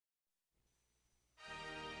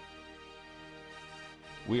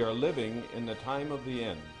We are living in the time of the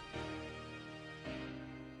end.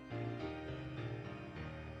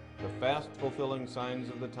 The fast fulfilling signs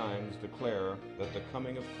of the times declare that the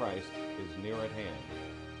coming of Christ is near at hand.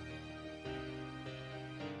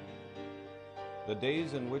 The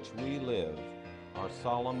days in which we live are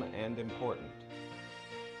solemn and important.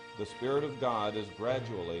 The Spirit of God is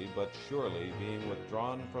gradually but surely being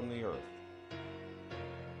withdrawn from the earth.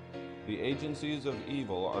 The agencies of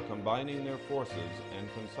evil are combining their forces and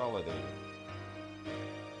consolidating.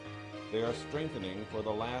 They are strengthening for the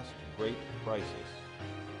last great crisis.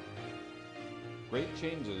 Great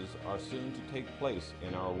changes are soon to take place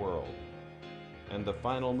in our world, and the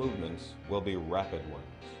final movements will be rapid ones.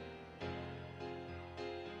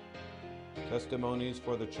 Testimonies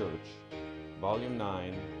for the Church, Volume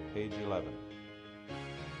 9, page 11.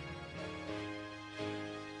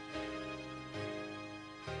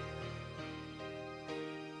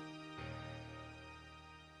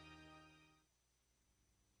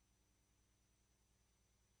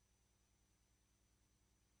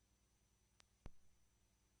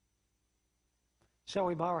 Shall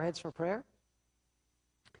we bow our heads for prayer?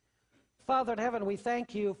 Father in heaven, we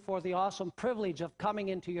thank you for the awesome privilege of coming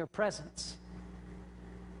into your presence.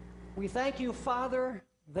 We thank you, Father,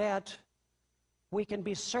 that we can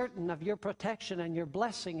be certain of your protection and your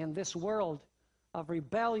blessing in this world of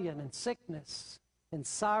rebellion and sickness and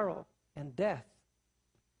sorrow and death.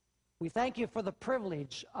 We thank you for the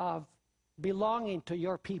privilege of belonging to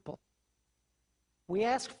your people. We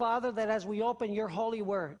ask, Father, that as we open your holy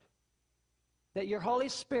word, that your Holy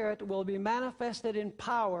Spirit will be manifested in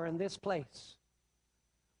power in this place.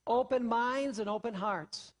 Open minds and open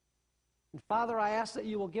hearts. And Father, I ask that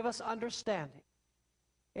you will give us understanding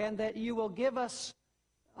and that you will give us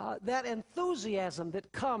that enthusiasm that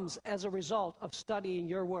comes as a result of studying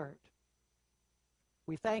your word.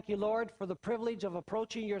 We thank you, Lord, for the privilege of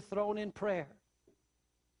approaching your throne in prayer.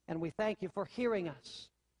 And we thank you for hearing us,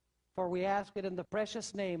 for we ask it in the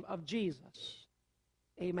precious name of Jesus.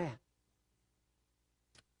 Amen.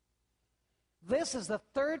 This is the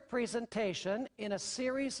third presentation in a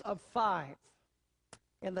series of 5.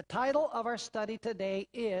 And the title of our study today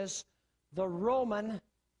is The Roman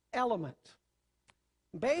Element.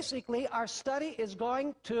 Basically, our study is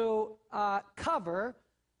going to cover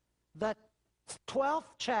the 12th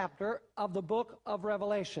chapter of the book of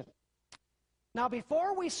Revelation. Now,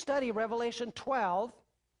 before we study Revelation 12,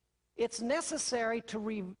 it's necessary to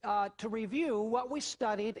review what we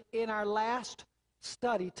studied in our last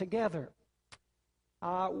study together.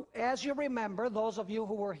 As you remember, those of you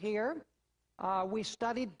who were here, we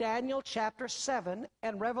studied Daniel chapter 7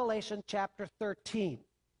 and Revelation chapter 13.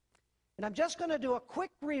 And I'm just going to do a quick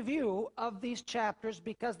review of these chapters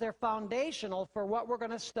because they're foundational for what we're going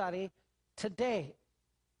to study today.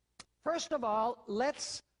 First of all,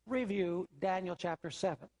 let's review Daniel chapter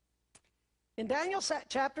 7. In Daniel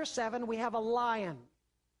chapter 7, we have a lion.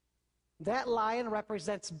 That lion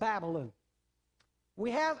represents Babylon.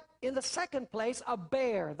 We have, in the second place, a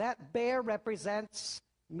bear. That bear represents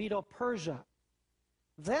Medo-Persia.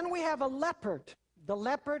 Then we have a leopard. The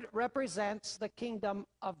leopard represents the kingdom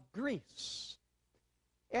of Greece.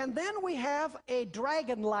 And then we have a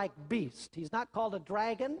dragon-like beast. He's not called a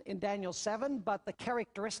dragon in Daniel 7, but the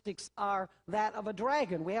characteristics are that of a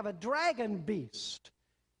dragon. We have a dragon beast.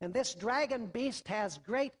 And this dragon beast has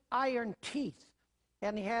great iron teeth.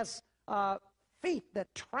 And he has feet that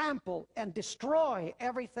trample and destroy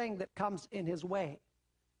everything that comes in his way.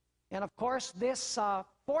 And of course, this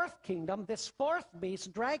fourth kingdom, this fourth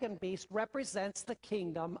beast, dragon beast, represents the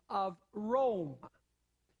kingdom of Rome.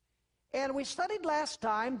 And we studied last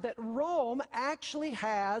time that Rome actually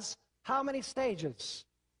has how many stages?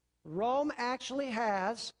 Rome actually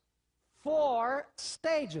has 4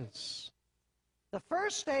 stages. The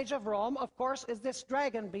first stage of Rome, of course, is this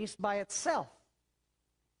dragon beast by itself.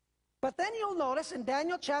 But then you'll notice in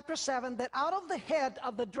Daniel chapter 7 that out of the head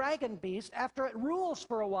of the dragon beast, after it rules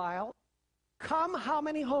for a while, come how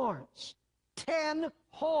many horns? 10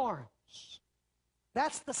 horns.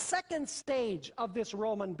 That's the second stage of this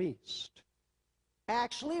Roman beast.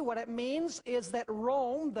 Actually, what it means is that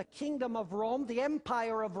Rome, the kingdom of Rome, the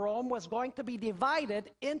empire of Rome, was going to be divided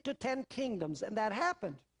into 10 kingdoms. And that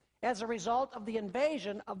happened as a result of the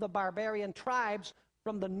invasion of the barbarian tribes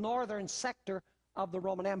from the northern sector of the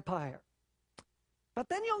Roman Empire. But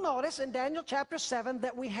then you'll notice in Daniel chapter 7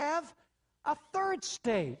 that we have a third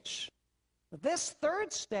stage. This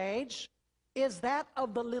third stage is that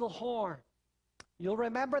of the little horn. You'll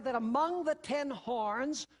remember that among the 10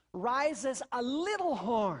 horns rises a little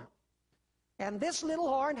horn. And this little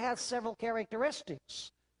horn has several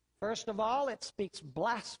characteristics. First of all, it speaks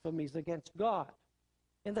blasphemies against God.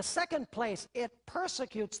 In the second place, it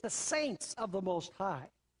persecutes the saints of the Most High.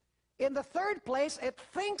 In the third place, it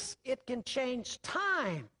thinks it can change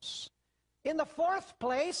times. In the fourth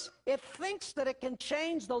place, it thinks that it can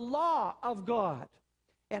change the law of God.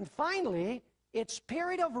 And finally, its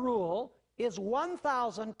period of rule is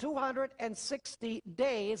 1,260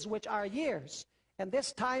 days, which are years. And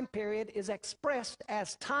this time period is expressed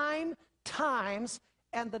as time, times,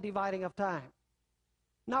 and the dividing of time.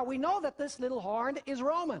 Now, we know that this little horn is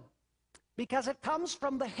Roman, because it comes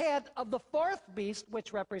from the head of the fourth beast,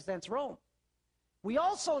 which represents Rome. We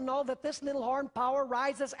also know that this little horn power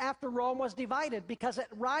rises after Rome was divided, because it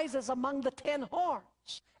rises among the 10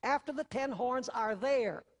 horns, after the 10 horns are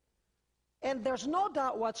there. And there's no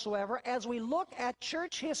doubt whatsoever, as we look at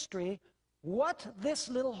church history, what this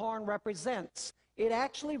little horn represents. It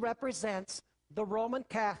actually represents the Roman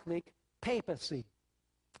Catholic papacy.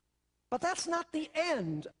 But that's not the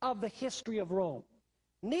end of the history of Rome.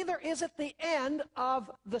 Neither is it the end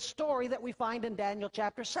of the story that we find in Daniel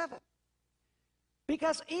chapter 7.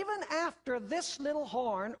 Because even after this little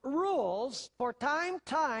horn rules for time,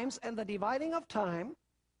 times, and the dividing of time,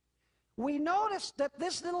 we notice that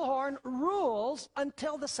this little horn rules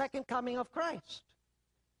until the second coming of Christ.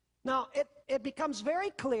 Now, it becomes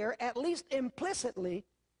very clear, at least implicitly,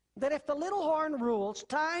 that if the little horn rules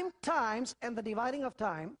time, times, and the dividing of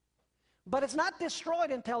time, but it's not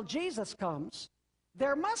destroyed until Jesus comes,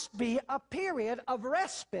 there must be a period of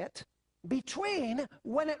respite between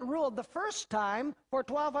when it ruled the first time for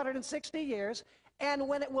 1,260 years and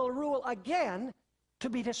when it will rule again to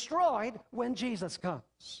be destroyed when Jesus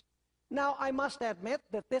comes. Now, I must admit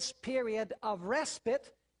that this period of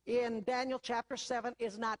respite in Daniel chapter 7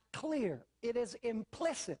 is not clear. It is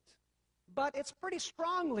implicit, but it's pretty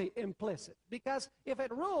strongly implicit, because if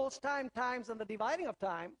it rules time, times, and the dividing of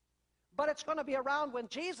time, but it's going to be around when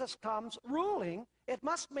Jesus comes ruling, it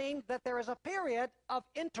must mean that there is a period of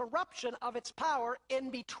interruption of its power in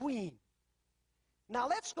between. Now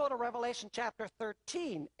let's go to Revelation chapter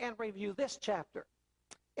 13 and review this chapter.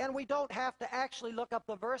 And we don't have to actually look up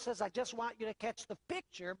the verses. I just want you to catch the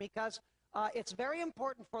picture, because it's very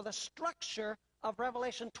important for the structure of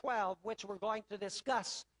Revelation 12, which we're going to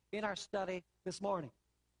discuss in our study this morning.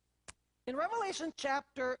 In Revelation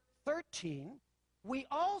chapter 13, we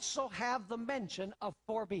also have the mention of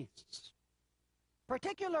 4 beasts.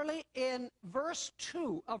 Particularly in verse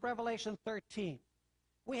 2 of Revelation 13,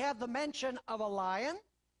 we have the mention of a lion,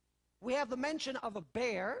 we have the mention of a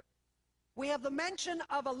bear, we have the mention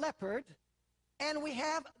of a leopard, and we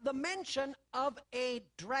have the mention of a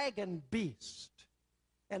dragon beast.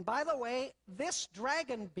 And by the way, this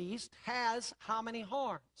dragon beast has how many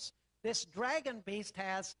horns? This dragon beast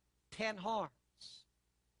has 10 horns.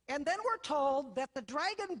 And then we're told that the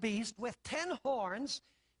dragon beast with 10 horns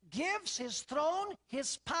gives his throne,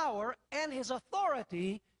 his power, and his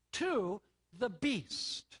authority to the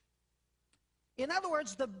beast. In other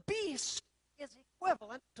words, the beast is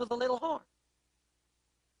equivalent to the little horn.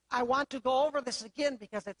 I want to go over this again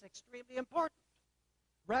because it's extremely important.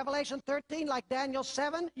 Revelation 13, like Daniel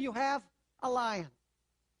 7, you have a lion.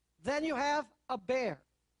 Then you have a bear.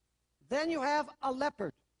 Then you have a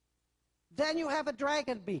leopard. Then you have a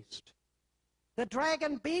dragon beast. The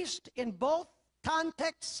dragon beast in both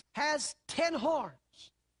contexts has 10 horns.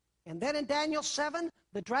 And then in Daniel 7,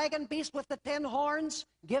 the dragon beast with the 10 horns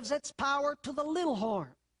gives its power to the little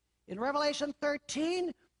horn. In Revelation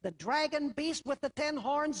 13, the dragon beast with the 10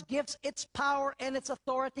 horns gives its power and its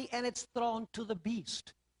authority and its throne to the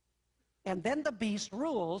beast. And then the beast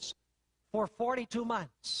rules for 42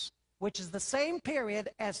 months, which is the same period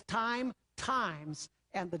as time, times,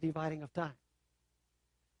 and the dividing of time.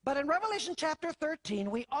 But in Revelation chapter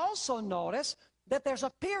 13, we also notice that there's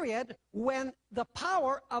a period when the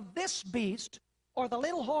power of this beast, or the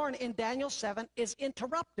little horn in Daniel 7, is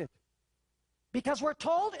interrupted. Because we're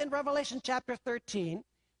told in Revelation chapter 13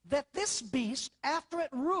 that this beast, after it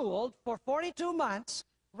ruled for 42 months,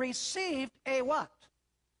 received a what?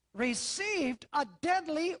 Received a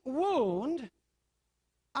deadly wound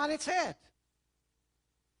on its head,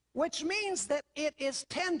 which means that it is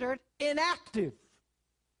tendered inactive.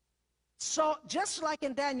 So just like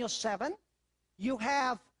in Daniel 7, you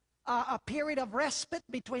have a period of respite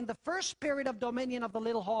between the first period of dominion of the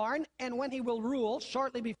little horn and when he will rule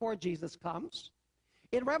shortly before Jesus comes.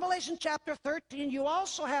 In Revelation chapter 13, you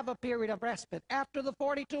also have a period of respite. After the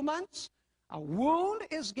 42 months, a wound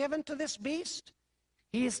is given to this beast.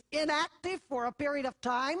 He is inactive for a period of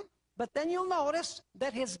time, but then you'll notice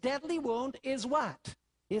that his deadly wound is what?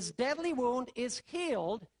 His deadly wound is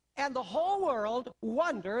healed, and the whole world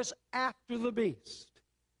wonders after the beast.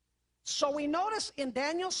 So we notice in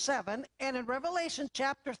Daniel 7 and in Revelation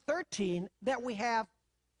chapter 13 that we have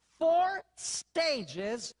 4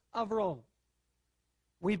 stages of Rome.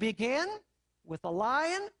 We begin with the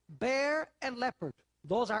lion, bear, and leopard.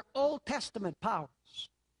 Those are Old Testament powers.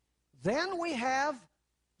 Then we have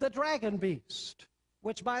the dragon beast,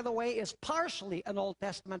 which, by the way, is partially an Old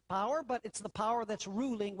Testament power, but it's the power that's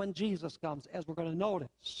ruling when Jesus comes, as we're going to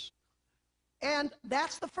notice. And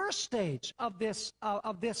that's the first stage of this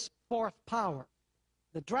 4th power.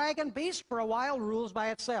 The dragon beast for a while rules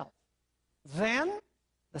by itself. Then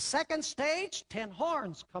the second stage, 10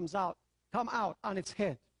 horns come out on its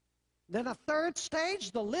head. Then a third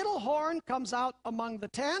stage, the little horn comes out among the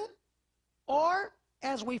 10. Or,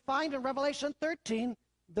 as we find in Revelation 13,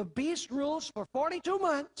 the beast rules for 42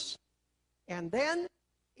 months. And then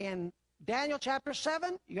in Daniel chapter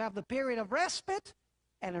 7, you have the period of respite.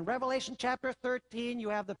 And in Revelation chapter 13, you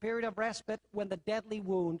have the period of respite when the deadly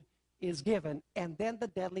wound is given. And then the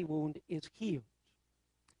deadly wound is healed.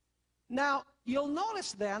 Now, you'll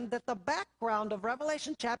notice then that the background of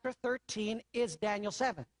Revelation chapter 13 is Daniel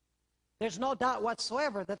 7. There's no doubt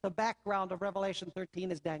whatsoever that the background of Revelation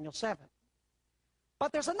 13 is Daniel 7.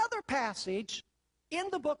 But there's another passage in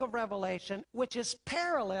the book of Revelation which is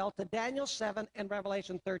parallel to Daniel 7 and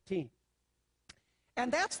Revelation 13. And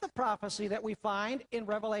that's the prophecy that we find in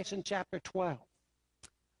Revelation chapter 12.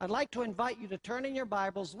 I'd like to invite you to turn in your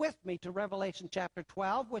Bibles with me to Revelation chapter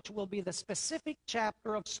 12, which will be the specific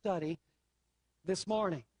chapter of study this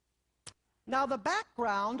morning. Now, the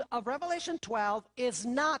background of Revelation 12 is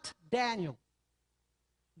not Daniel.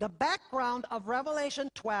 The background of Revelation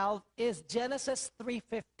 12 is Genesis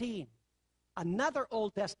 3:15, another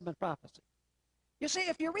Old Testament prophecy. You see,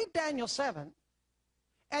 if you read Daniel 7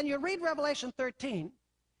 and you read Revelation 13,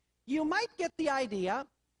 you might get the idea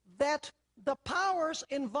that the powers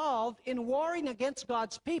involved in warring against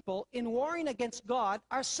God's people, in warring against God,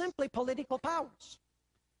 are simply political powers.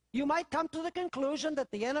 You might come to the conclusion that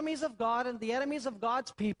the enemies of God and the enemies of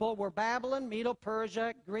God's people were Babylon,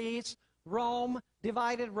 Medo-Persia, Greece, Rome,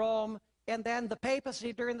 divided Rome, and then the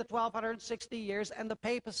papacy during the 1260 years, and the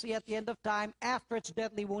papacy at the end of time after its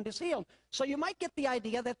deadly wound is healed. So you might get the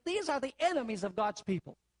idea that these are the enemies of God's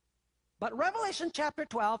people. But Revelation chapter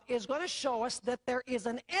 12 is going to show us that there is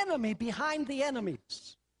an enemy behind the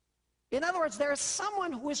enemies. In other words, there is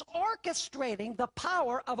someone who is orchestrating the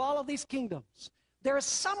power of all of these kingdoms. There is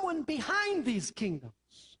someone behind these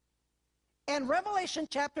kingdoms. And Revelation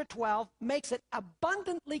chapter 12 makes it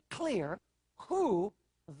abundantly clear who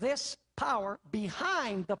this power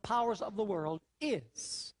behind the powers of the world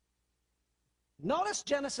is. Notice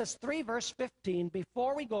Genesis 3 verse 15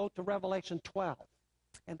 before we go to Revelation 12.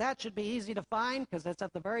 And that should be easy to find because it's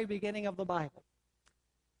at the very beginning of the Bible.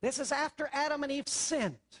 This is after Adam and Eve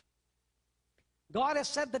sinned. God has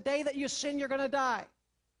said, the day that you sin, you're going to die.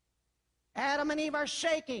 Adam and Eve are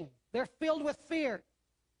shaking. They're filled with fear.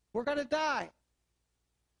 We're going to die.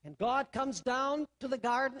 And God comes down to the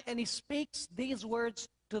garden and he speaks these words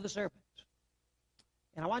to the serpent.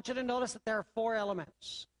 And I want you to notice that there are 4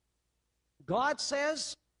 elements. God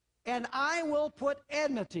says, and I will put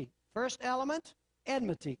enmity. First element,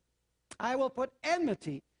 enmity. I will put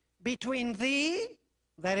enmity between thee,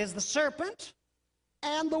 that is the serpent,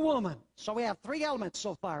 and the woman. So we have 3 elements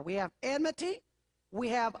so far. We have enmity, we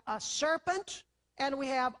have a serpent, and we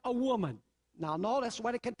have a woman. Now notice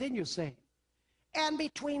what it continues saying. And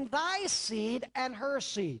between thy seed and her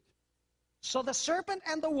seed. So the serpent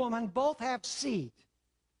and the woman both have seed.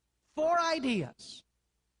 4 ideas.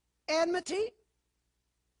 Enmity,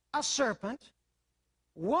 a serpent,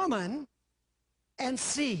 woman, and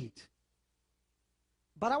seed.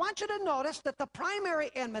 But I want you to notice that the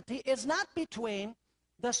primary enmity is not between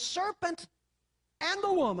the serpent and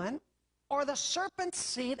the woman, or the serpent's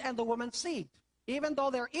seed and the woman's seed. Even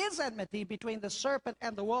though there is enmity between the serpent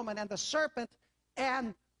and the woman, and the serpent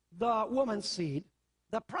and the woman's seed,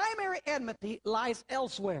 the primary enmity lies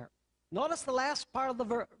elsewhere. Notice the last part of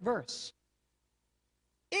the verse.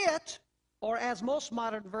 It, or as most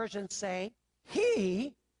modern versions say,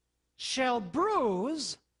 he shall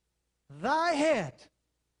bruise thy head,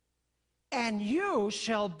 and you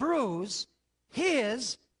shall bruise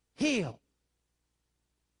his heel.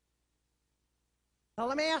 Now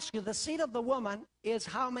let me ask you, the seed of the woman is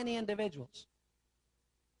how many individuals?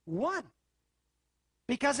 1.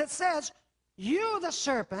 Because it says, you, the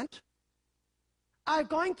serpent, are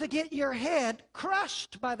going to get your head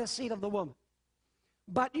crushed by the seed of the woman.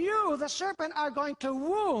 But you, the serpent, are going to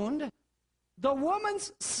wound the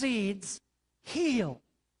woman's seed's heel.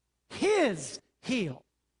 His heel.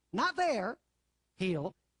 Not their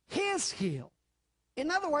heel, his heel. In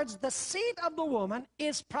other words, the seed of the woman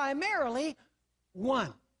is primarily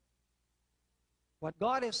one. What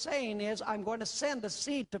God is saying is, I'm going to send a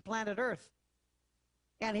seed to planet Earth,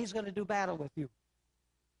 and he's going to do battle with you.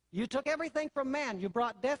 You took everything from man. You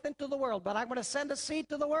brought death into the world, but I'm going to send a seed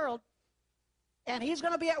to the world, and he's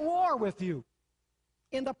going to be at war with you.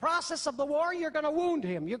 In the process of the war, you're going to wound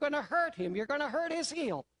him. You're going to hurt him. You're going to hurt his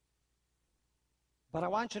heel. But I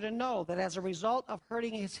want you to know that as a result of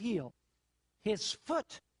hurting his heel, his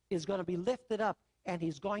foot is going to be lifted up, and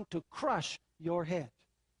he's going to crush your head.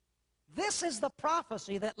 This is the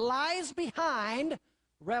prophecy that lies behind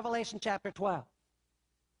Revelation chapter 12.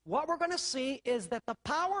 What we're going to see is that the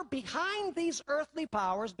power behind these earthly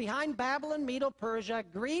powers, behind Babylon, Medo-Persia,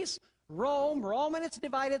 Greece, Rome and its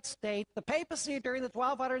divided state, the papacy during the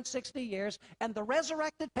 1260 years, and the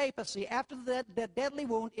resurrected papacy after the deadly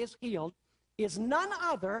wound is healed, is none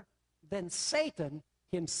other than Satan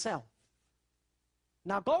himself.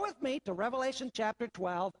 Now go with me to Revelation chapter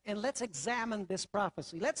 12, and let's examine this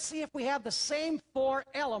prophecy. Let's see if we have the same four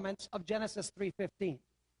elements of Genesis 3:15.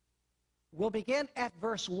 We'll begin at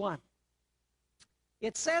verse 1.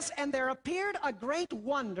 It says, "And there appeared a great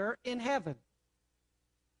wonder in heaven,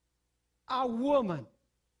 a woman."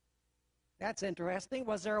 That's interesting.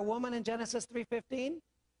 Was there a woman in Genesis 3:15?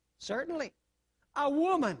 Certainly. A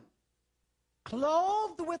woman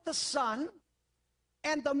clothed with the sun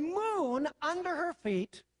and the moon under her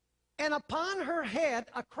feet, and upon her head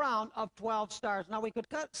a crown of 12 stars. Now we could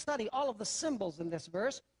study all of the symbols in this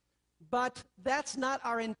verse, but that's not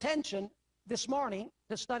our intention this morning,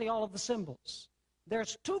 to study all of the symbols.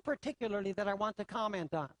 There's two particularly that I want to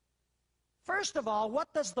comment on. First of all,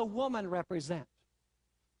 what does the woman represent?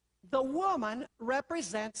 The woman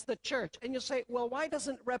represents the church. And you'll say, well, why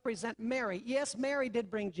doesn't it represent Mary? Yes, Mary did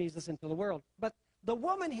bring Jesus into the world, but the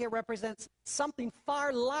woman here represents something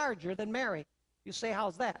far larger than Mary. You say,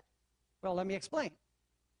 how's that? Well, let me explain.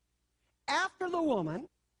 After the woman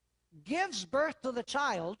gives birth to the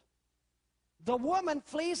child, the woman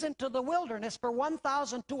flees into the wilderness for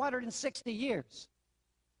 1,260 years.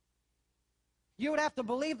 You would have to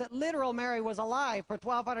believe that literal Mary was alive for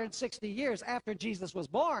 1,260 years after Jesus was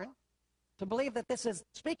born to believe that this is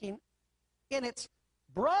speaking in its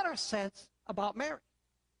broader sense about Mary.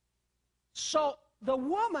 So the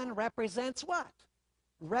woman represents what?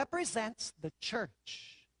 Represents the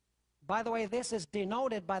church. By the way, this is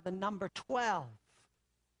denoted by the number 12.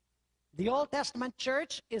 The Old Testament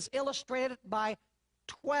church is illustrated by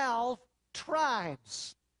 12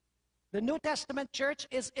 tribes. The New Testament church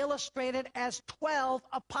is illustrated as 12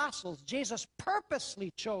 apostles. Jesus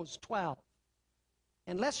purposely chose 12.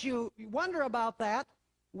 Unless you wonder about that,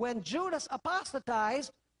 when Judas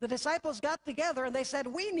apostatized, the disciples got together and they said,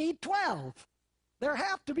 we need 12. There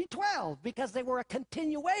have to be 12 because they were a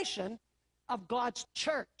continuation of God's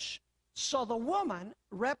church. So the woman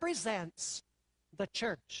represents the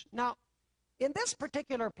church. Now, in this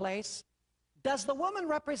particular place, does the woman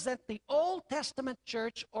represent the Old Testament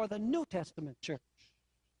church or the New Testament church?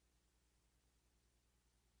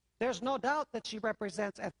 There's no doubt that she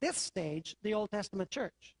represents, at this stage, the Old Testament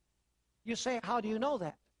church. You say, how do you know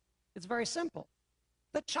that? It's very simple.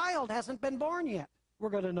 The child hasn't been born yet,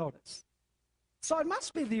 we're going to notice. So it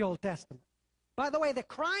must be the Old Testament. By the way, the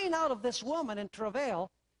crying out of this woman in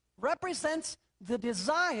travail represents the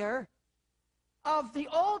desire of the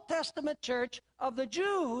Old Testament church, of the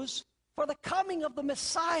Jews, for the coming of the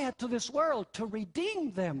Messiah to this world, to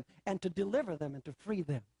redeem them and to deliver them and to free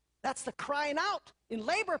them. That's the crying out in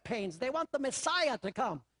labor pains. They want the Messiah to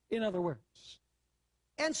come, in other words.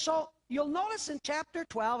 And so you'll notice in chapter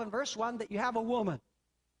 12 and verse 1 that you have a woman.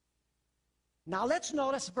 Now let's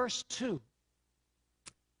notice verse 2.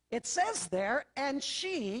 It says there, and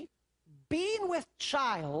she, being with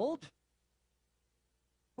child,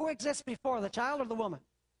 who exists before, the child or the woman?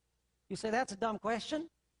 You say, that's a dumb question.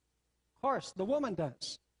 Of course, the woman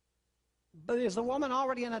does. But is the woman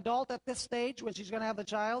already an adult at this stage when she's going to have the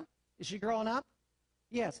child? Is she grown up?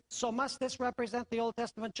 Yes. So must this represent the Old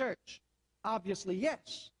Testament church? Obviously,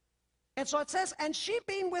 yes. And so it says, and she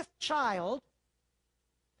being with child,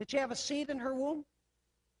 did she have a seed in her womb?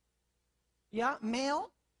 Yeah,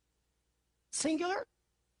 male? Singular?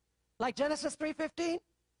 Like Genesis 3:15?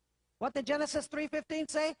 What did Genesis 3:15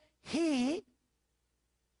 say? He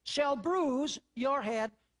shall bruise your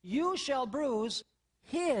head, you shall bruise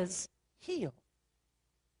his heel.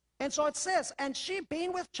 And so it says, and she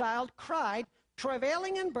being with child cried,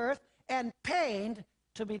 travailing in birth, and pained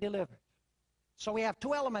to be delivered. So we have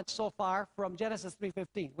two elements so far from Genesis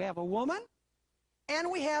 3:15. We have a woman,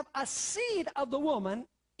 and we have a seed of the woman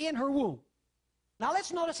in her womb. Now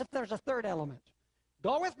let's notice if there's a third element.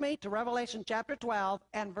 Go with me to Revelation chapter 12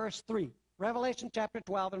 and verse 3. Revelation chapter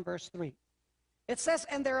 12 and verse 3. It says,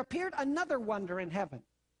 "And there appeared another wonder in heaven.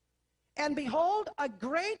 And behold, a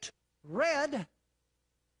great red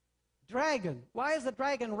dragon." Why is the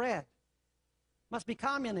dragon red? Must be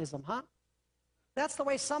communism, huh? That's the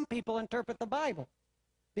way some people interpret the Bible.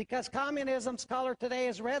 Because communism's color today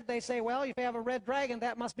is red, they say, well, if you have a red dragon,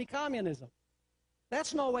 that must be communism.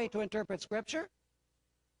 That's no way to interpret Scripture.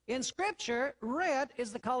 In Scripture, red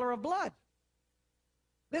is the color of blood.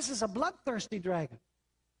 This is a bloodthirsty dragon,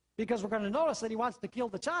 because we're going to notice that he wants to kill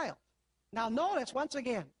the child. Now notice, once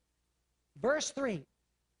again, verse 3.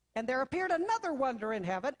 "And there appeared another wonder in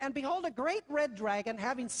heaven, and behold, a great red dragon,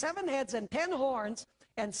 having 7 heads and 10 horns,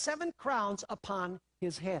 and 7 crowns upon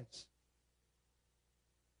his heads."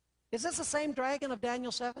 Is this the same dragon of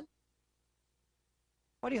Daniel 7?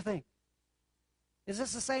 What do you think? Is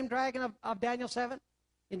this the same dragon of Daniel 7?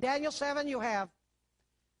 In Daniel 7, you have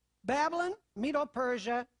Babylon,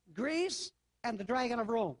 Medo-Persia, Greece, and the dragon of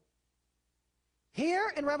Rome. Here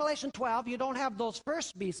in Revelation 12, you don't have those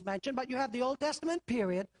first beasts mentioned, but you have the Old Testament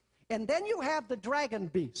period, and then you have the dragon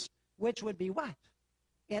beast, which would be what?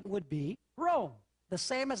 It would be Rome, the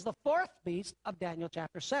same as the 4th beast of Daniel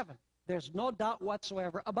chapter 7. There's no doubt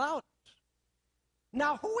whatsoever about it.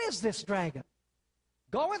 Now, who is this dragon?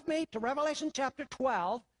 Go with me to Revelation chapter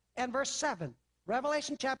 12 and verse 7.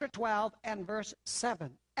 Revelation chapter 12 and verse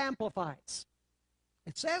 7 amplifies.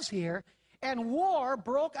 It says here, "And war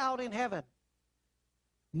broke out in heaven.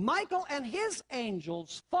 Michael and his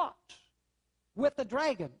angels fought with the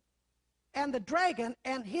dragon, and the dragon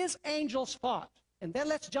and his angels fought." And then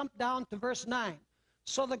let's jump down to verse 9.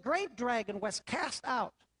 "So the great dragon was cast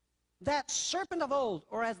out, that serpent of old,"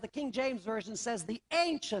 or as the King James Version says, the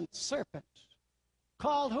ancient serpent,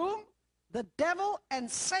 "called whom? The devil and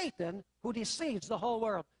Satan, who deceives the whole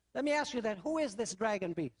world." Let me ask you then, who is this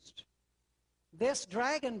dragon beast? This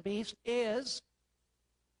dragon beast is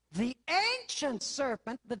the ancient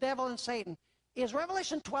serpent, the devil and Satan. Is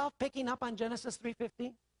Revelation 12 picking up on Genesis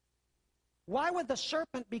 3:15? Why would the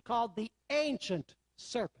serpent be called the ancient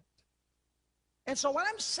serpent? And so what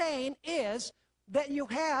I'm saying is that you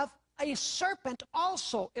have a serpent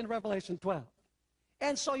also in Revelation 12.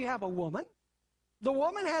 And so you have a woman. The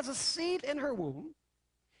woman has a seed in her womb.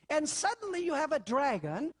 And suddenly you have a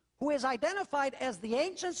dragon who is identified as the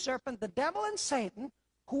ancient serpent, the devil and Satan,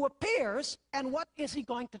 who appears, and what is he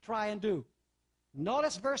going to try and do?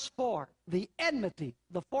 Notice verse 4, the enmity,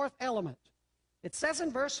 the 4th element. It says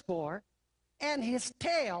in verse 4, "And his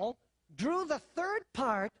tail drew the 3rd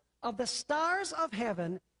part of the stars of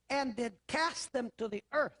heaven, and did cast them to the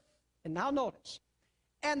earth." And now notice,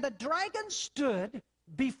 "And the dragon stood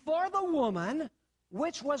before the woman,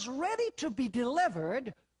 which was ready to be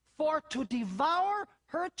delivered, for to devour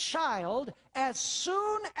her child as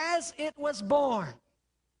soon as it was born."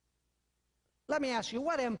 Let me ask you,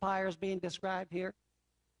 what empire is being described here?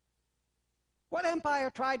 What empire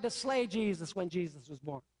tried to slay Jesus when Jesus was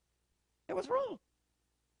born? It was Rome.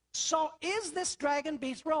 So is this dragon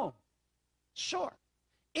beast Rome? Sure.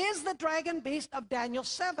 Is the dragon beast of Daniel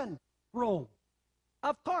 7 Rome?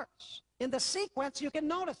 Of course. In the sequence, you can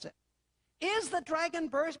notice it. Is the dragon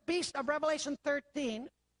beast of Revelation 13,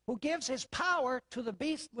 who gives his power to the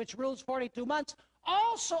beast which rules 42 months,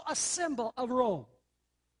 also a symbol of Rome?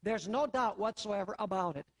 There's no doubt whatsoever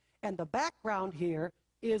about it. And the background here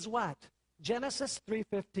is what? Genesis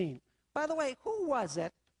 3:15. By the way, who was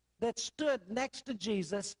it that stood next to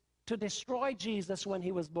Jesus to destroy Jesus when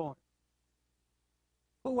he was born?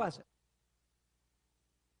 Who was it?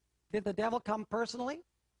 Did the devil come personally?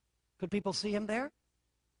 Could people see him there?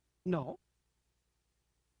 No.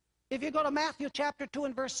 If you go to Matthew chapter 2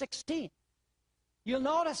 and verse 16, you'll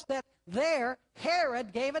notice that there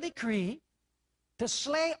Herod gave a decree to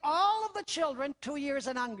slay all of the children 2 years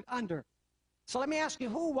and under. So let me ask you,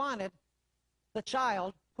 who wanted the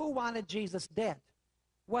child, who wanted Jesus dead?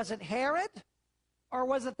 Was it Herod or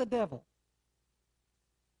was it the devil?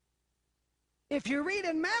 If you read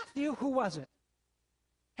in Matthew, who was it?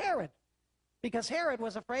 Herod. Because Herod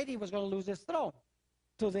was afraid he was going to lose his throne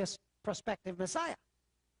to this prospective Messiah.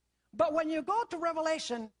 But when you go to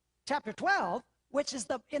Revelation chapter 12, which is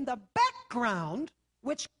in the background,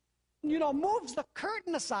 which moves the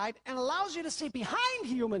curtain aside and allows you to see behind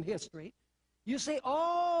human history, you see,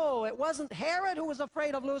 oh, it wasn't Herod who was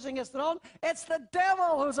afraid of losing his throne. It's the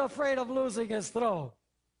devil who's afraid of losing his throne.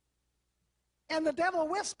 And the devil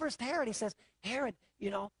whispers to Herod, he says, Herod,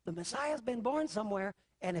 the Messiah's been born somewhere,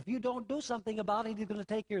 and if you don't do something about it, he's going to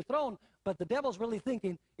take your throne. But the devil's really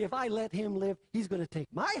thinking, if I let him live, he's going to take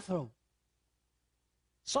my throne.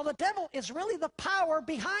 So the devil is really the power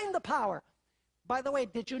behind the power. By the way,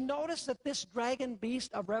 did you notice that this dragon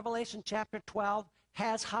beast of Revelation chapter 12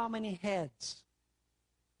 has how many heads?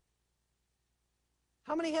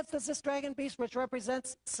 How many heads does this dragon beast, which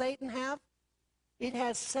represents Satan, have? It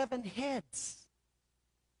has 7 heads.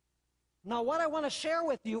 Now, what I want to share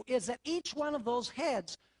with you is that each one of those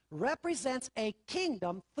heads represents a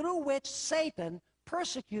kingdom through which Satan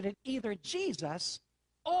persecuted either Jesus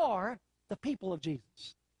or the people of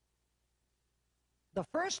Jesus. The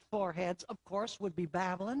first 4 heads, of course, would be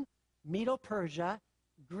Babylon, Medo-Persia,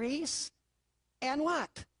 Greece, and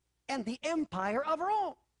what? And the Empire of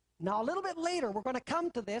Rome. Now, a little bit later, we're going to come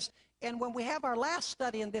to this, and when we have our last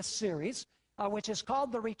study in this series, which is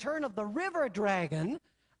called The Return of the River Dragon,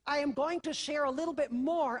 I am going to share a little bit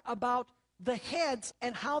more about the heads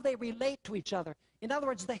and how they relate to each other. In other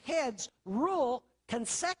words, the heads rule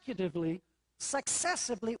consecutively,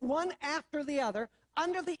 successively, one after the other,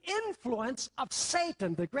 under the influence of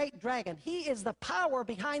Satan, the great dragon. He is the power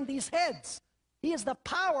behind these heads. He is the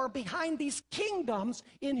power behind these kingdoms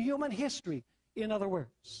in human history, in other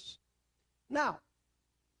words. Now,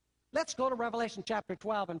 let's go to Revelation chapter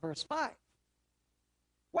 12 and verse 5.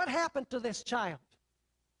 What happened to this child?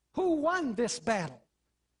 Who won this battle?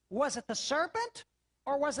 Was it the serpent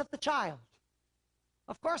or was it the child?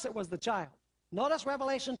 Of course it was the child. Notice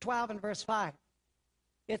Revelation 12 and verse 5.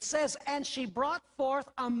 It says, and she brought forth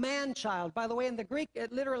a man-child. By the way, in the Greek,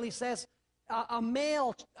 it literally says a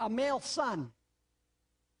male son.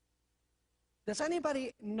 Does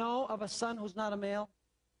anybody know of a son who's not a male?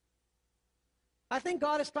 I think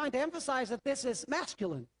God is trying to emphasize that this is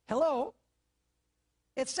masculine. Hello?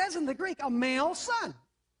 It says in the Greek, a male son.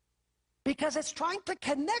 Because it's trying to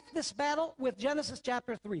connect this battle with Genesis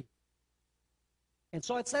chapter 3. And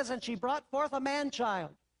so it says, and she brought forth a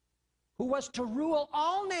man-child, who was to rule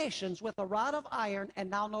all nations with a rod of iron. And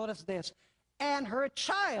now notice this. And her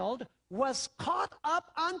child was caught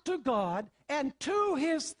up unto God and to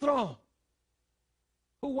his throne.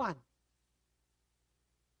 Who won?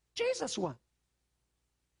 Jesus won.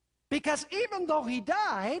 Because even though he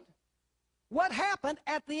died, what happened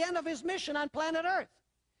at the end of his mission on planet Earth?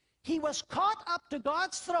 He was caught up to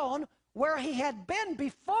God's throne where he had been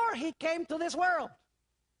before he came to this world.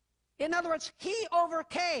 In other words, he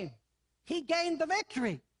overcame. He gained the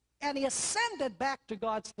victory, and he ascended back to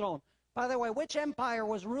God's throne. By the way, which empire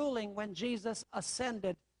was ruling when Jesus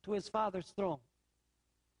ascended to his Father's throne?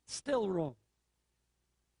 Still Rome.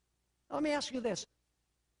 Let me ask you this.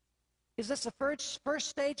 Is this the first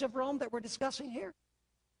stage of Rome that we're discussing here?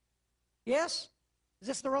 Yes? Is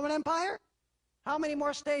this the Roman Empire? How many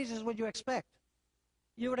more stages would you expect?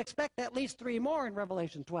 You would expect at least 3 more in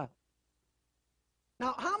Revelation 12.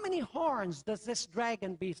 Now, how many horns does this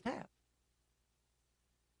dragon beast have?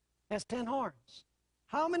 It has 10 horns.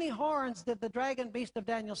 How many horns did the dragon beast of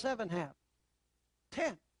Daniel 7 have?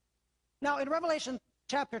 10. Now, in Revelation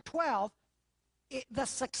chapter 12, the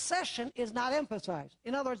succession is not emphasized.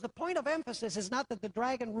 In other words, the point of emphasis is not that the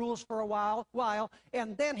dragon rules for a while,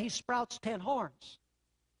 and then he sprouts 10 horns.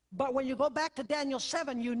 But when you go back to Daniel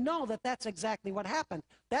 7, you know that that's exactly what happened.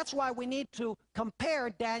 That's why we need to compare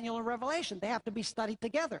Daniel and Revelation. They have to be studied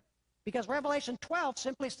together. Because Revelation 12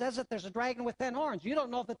 simply says that there's a dragon with 10 horns. You don't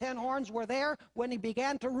know if the 10 horns were there when he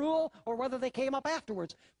began to rule or whether they came up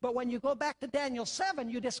afterwards. But when you go back to Daniel 7,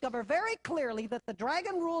 you discover very clearly that the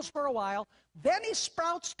dragon rules for a while, then he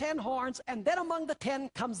sprouts 10 horns, and then among the 10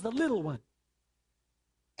 comes the little one.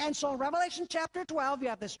 And so in Revelation chapter 12, you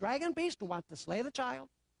have this dragon beast who wants to slay the child.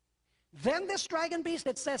 Then this dragon beast,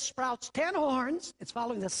 it says, sprouts 10 horns. It's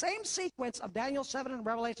following the same sequence of Daniel 7 and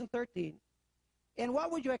Revelation 13. And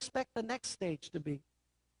what would you expect the next stage to be?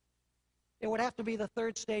 It would have to be the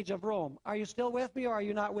 3rd stage of Rome. Are you still with me or are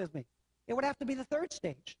you not with me? It would have to be the 3rd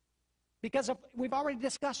stage. Because we've already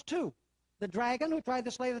discussed 2. The dragon who tried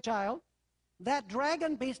to slay the child. That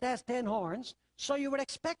dragon beast has 10 horns. So you would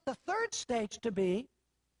expect the 3rd stage to be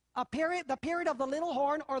the period of the little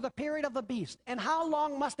horn or the period of the beast. And how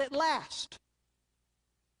long must it last?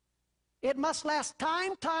 It must last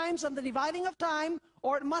times, and the dividing of time,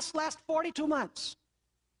 or it must last 42 months,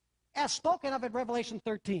 as spoken of in Revelation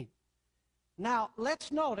 13. Now,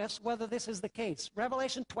 let's notice whether this is the case.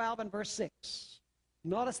 Revelation 12 and verse 6.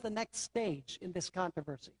 Notice the next stage in this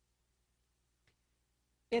controversy.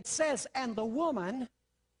 It says, and the woman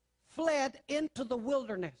fled into the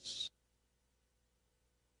wilderness.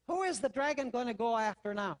 Who is the dragon going to go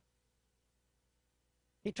after now?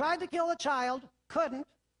 He tried to kill the child, couldn't.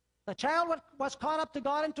 The child was caught up to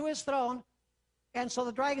God and to his throne, and so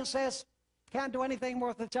the dragon says, can't do anything more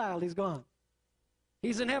with the child. He's gone.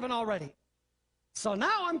 He's in heaven already. So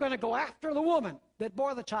now I'm going to go after the woman that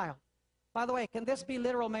bore the child. By the way, can this be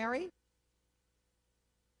literal Mary?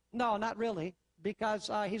 No, not really, because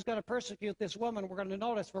he's going to persecute this woman, we're going to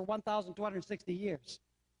notice, for 1,260 years.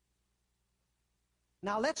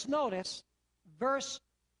 Now let's notice verse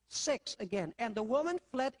 6 again. And the woman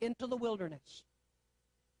fled into the wilderness.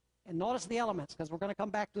 And notice the elements, because we're going to come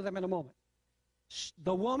back to them in a moment.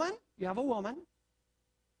 The woman, you have a woman.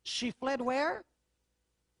 She fled where?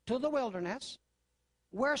 To the wilderness,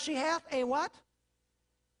 where she hath a what?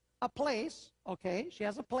 A place. Okay, she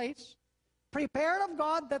has a place. Prepared of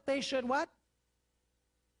God that they should what?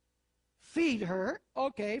 Feed her.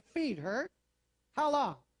 Okay, feed her. How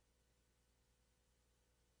long?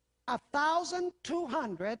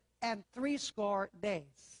 1,260 days.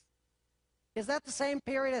 Is that the same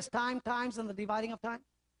period as time, times, and the dividing of time?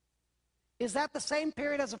 Is that the same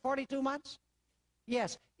period as the 42 months?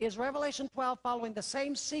 Yes. Is Revelation 12 following the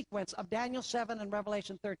same sequence of Daniel 7 and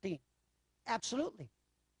Revelation 13? Absolutely.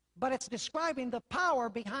 But it's describing the power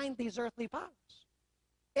behind these earthly powers.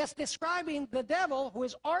 It's describing the devil who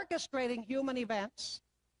is orchestrating human events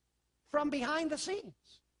from behind the scenes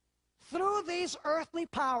through these earthly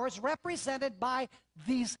powers represented by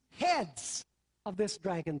these heads of this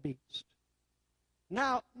dragon beast.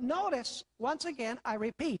 Now, notice, once again, I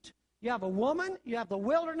repeat, you have a woman, you have the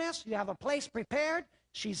wilderness, you have a place prepared.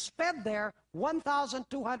 She's fed there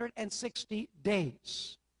 1,260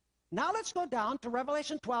 days. Now let's go down to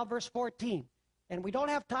Revelation 12, verse 14. And we don't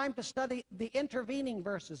have time to study the intervening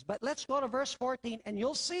verses, but let's go to verse 14, and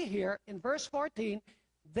you'll see here in verse 14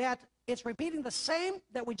 that it's repeating the same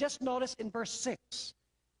that we just noticed in verse 6.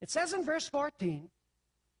 It says in verse 14,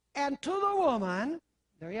 and to the woman,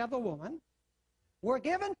 there you have the woman, were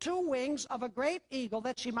given 2 wings of a great eagle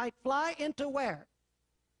that she might fly into where?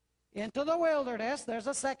 Into the wilderness. There's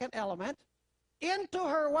a second element. Into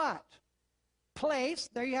her what? Place.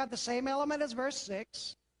 There you have the same element as verse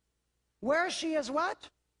 6. Where she is what?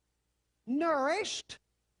 Nourished.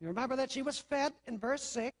 You remember that she was fed in verse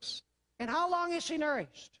 6. And how long is she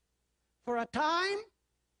nourished? For a time,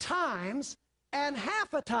 times, and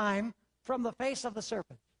half a time from the face of the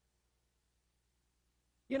serpent.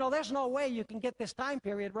 You know, there's no way you can get this time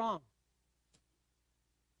period wrong.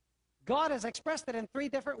 God has expressed it in 3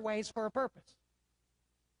 different ways for a purpose.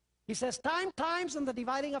 He says time, times, and the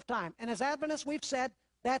dividing of time. And as Adventists, we've said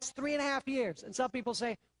that's 3.5 years. And some people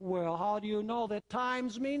say, well, how do you know that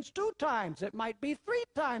times means 2 times? It might be 3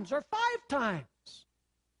 times or 5 times.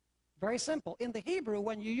 Very simple. In the Hebrew,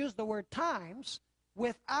 when you use the word times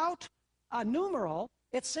without a numeral,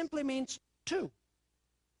 it simply means 2.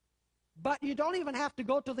 But you don't even have to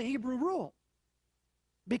go to the Hebrew rule,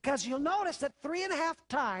 because you'll notice that 3.5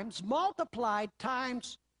 times multiplied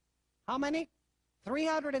times how many?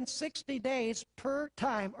 360 days per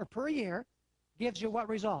time or per year gives you what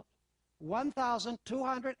result?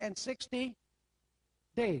 1,260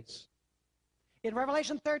 days. In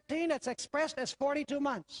Revelation 13, it's expressed as 42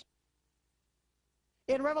 months.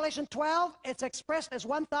 In Revelation 12, it's expressed as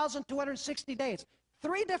 1,260 days.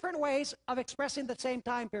 3 different ways of expressing the same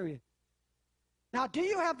time period. Now, do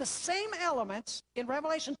you have the same elements in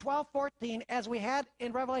Revelation 12:14 as we had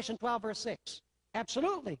in Revelation 12, verse 6?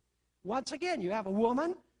 Absolutely. Once again, you have a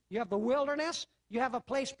woman, you have the wilderness, you have a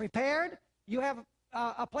place prepared, you have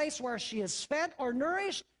a place where she is fed or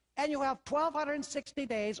nourished, and you have 1,260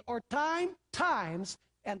 days, or time, times,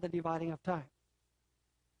 and the dividing of time.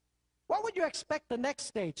 What would you expect the next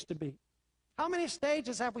stage to be? How many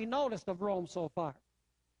stages have we noticed of Rome so far?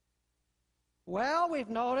 Well, we've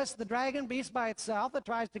noticed the dragon beast by itself that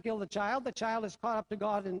tries to kill the child. The child is caught up to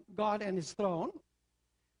God and his throne.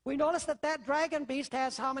 We notice that that dragon beast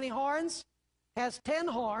has how many horns? Has 10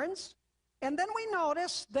 horns. And then we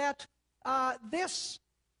notice that this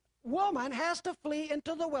woman has to flee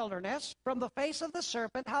into the wilderness from the face of the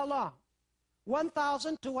serpent. How long?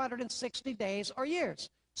 1,260 days or years.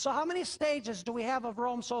 So how many stages do we have of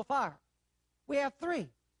Rome so far? We have 3.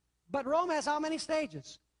 But Rome has how many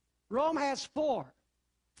stages? Rome has 4.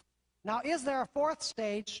 Now, is there a 4th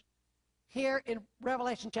stage here in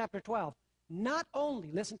Revelation chapter 12? Not only,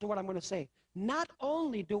 listen to what I'm going to say, not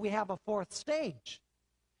only do we have a 4th stage,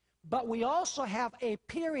 but we also have a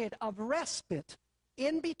period of respite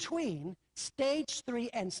in between stage 3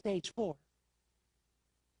 and stage 4.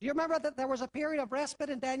 Do you remember that there was a period of respite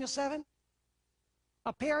in Daniel 7?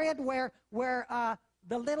 A period where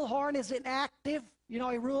the little horn is inactive. You know,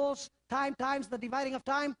 he rules time, times, the dividing of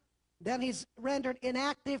time. Then he's rendered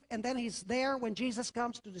inactive, and then he's there when Jesus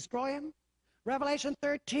comes to destroy him. Revelation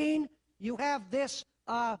 13, you have this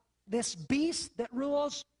beast that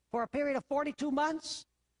rules for a period of 42 months.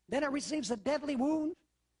 Then it receives a deadly wound.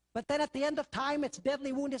 But then at the end of time, its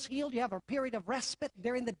deadly wound is healed. You have a period of respite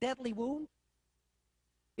during the deadly wound.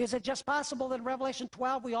 Is it just possible that in Revelation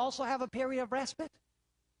 12 we also have a period of respite?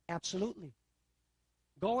 Absolutely.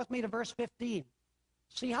 Go with me to verse 15.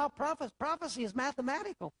 See how prophecy is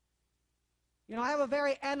mathematical. You know, I have a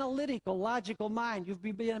very analytical, logical mind. You've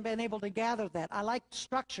been able to gather that. I like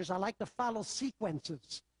structures. I like to follow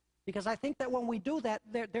sequences. Because I think that when we do that,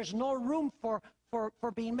 there's no room for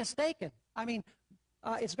being mistaken. I mean,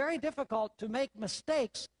 it's very difficult to make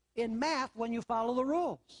mistakes in math when you follow the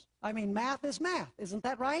rules. I mean, math is math. Isn't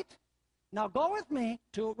that right? Now go with me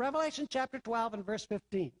to Revelation chapter 12 and verse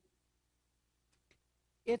 15.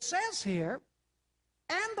 It says here,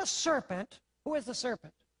 and the serpent, who is the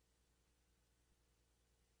serpent?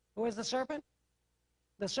 Who is the serpent?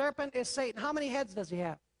 The serpent is Satan. How many heads does he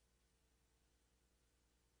have?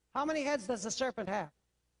 How many heads does the serpent have?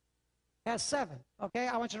 He has 7. Okay,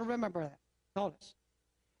 I want you to remember that. Notice.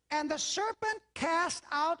 And the serpent cast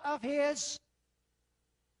out of his,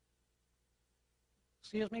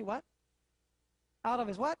 excuse me, what? Out of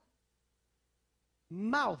his what?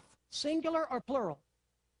 Mouth. Singular or plural?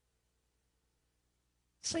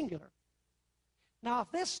 Singular. Now,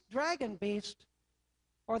 if this dragon beast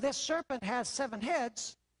or this serpent has 7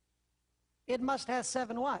 heads, it must have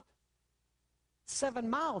 7 what? 7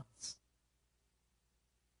 mouths.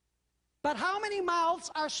 But how many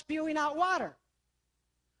mouths are spewing out water?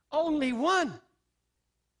 Only 1.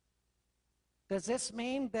 Does this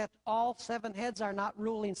mean that all 7 heads are not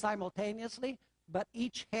ruling simultaneously, but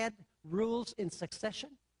each head rules in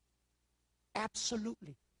succession?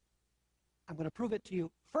 Absolutely. I'm going to prove it to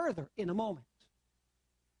you further in a moment.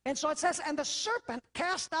 And so it says, and the serpent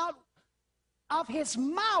cast out of his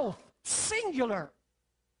mouth, singular,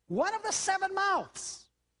 one of the 7 mouths,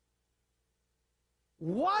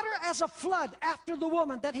 water as a flood after the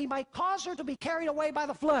woman, that he might cause her to be carried away by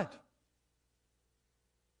the flood.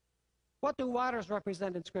 What do waters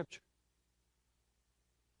represent in Scripture?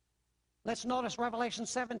 Let's notice Revelation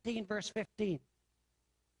 17, verse 15.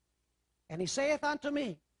 And he saith unto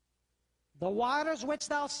me, the waters which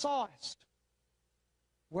thou sawest,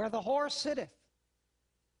 where the whore sitteth,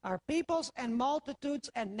 are peoples and multitudes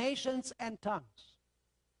and nations and tongues.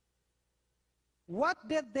 What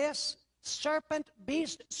did this serpent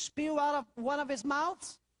beast spew out of one of his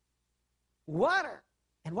mouths? Water.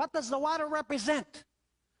 And what does the water represent?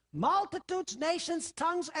 Multitudes, nations,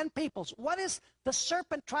 tongues, and peoples. What is the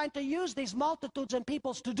serpent trying to use these multitudes and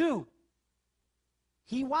peoples to do?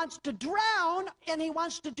 He wants to drown and he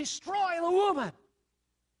wants to destroy the woman,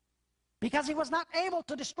 because he was not able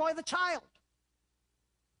to destroy the child.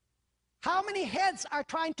 How many heads are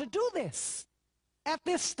trying to do this at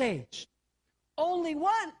this stage? Only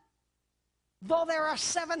 1, though there are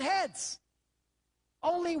 7 heads.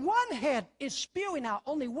 Only 1 head is spewing out.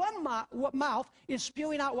 Only one mouth is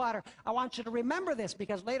spewing out water. I want you to remember this,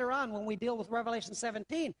 because later on when we deal with Revelation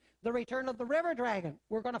 17, the return of the river dragon,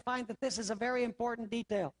 we're going to find that this is a very important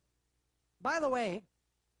detail. By the way,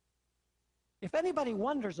 if anybody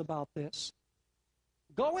wonders about this,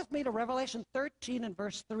 go with me to Revelation 13 and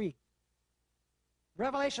verse 3.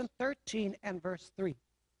 Revelation 13 and verse 3.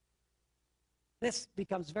 This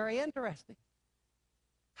becomes very interesting.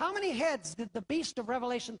 How many heads did the beast of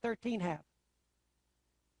Revelation 13 have?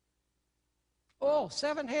 Oh,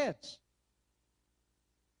 7 heads.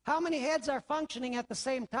 How many heads are functioning at the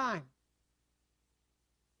same time?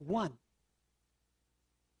 1.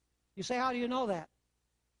 You say, how do you know that?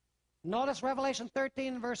 Notice Revelation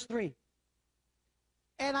 13 verse 3.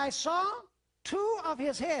 And I saw 2 of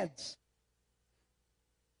his heads.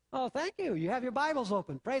 Oh, thank you. You have your Bibles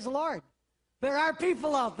open. Praise the Lord. There are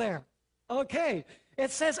people out there. Okay. It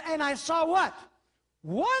says, and I saw what?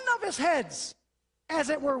 1 of his heads, as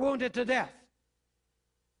it were, wounded to death.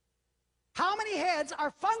 How many heads are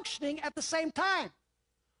functioning at the same time?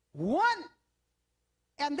 1.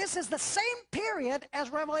 And this is the same period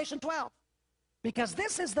as Revelation 12. Because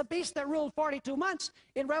this is the beast that ruled 42 months.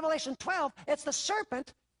 In Revelation 12, it's the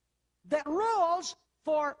serpent that rules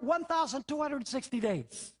for 1,260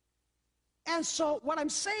 days. And so what I'm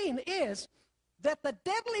saying is that the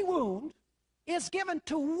deadly wound is given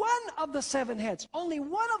to 1 of the 7 heads. Only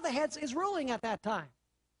 1 of the heads is ruling at that time.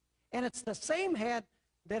 And it's the same head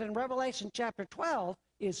that in Revelation chapter 12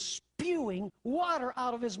 is spewing water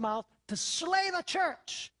out of his mouth to slay the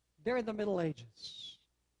church during the Middle Ages.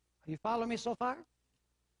 Are you following me so far?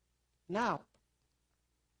 Now,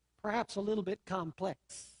 perhaps a little bit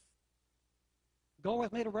complex. Go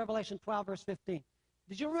with me to Revelation 12, verse 15.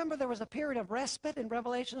 Did you remember there was a period of respite in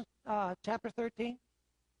Revelation chapter 13?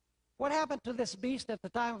 What happened to this beast at the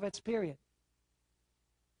time of its period?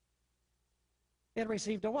 It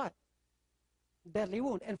received a what? Deadly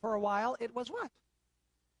wound. And for a while it was what?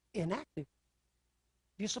 Inactive.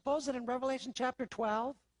 Do you suppose that in Revelation chapter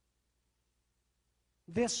 12,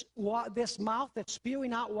 this mouth that's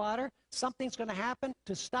spewing out water, something's going to happen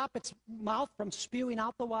to stop its mouth from spewing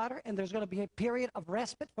out the water, and there's going to be a period of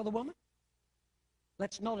respite for the woman?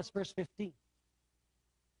 Let's notice verse 15.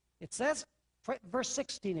 It says, verse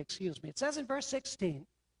 16, excuse me. It says in verse 16,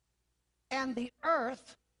 and the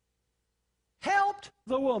earth helped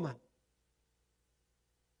the woman.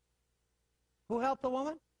 Who helped the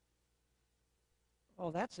woman? Oh,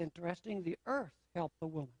 that's interesting. The earth helped the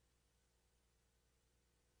woman.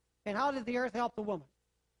 And how did the earth help the woman?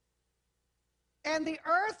 And the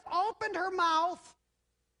earth opened her mouth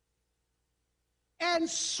and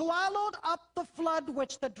swallowed up the flood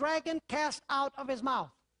which the dragon cast out of his mouth.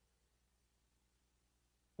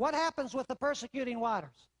 What happens with the persecuting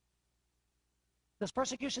waters? Does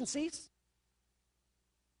persecution cease?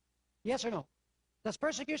 Yes or no? Does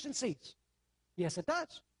persecution cease? Yes, it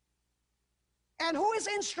does. And who is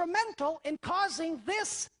instrumental in causing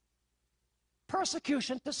this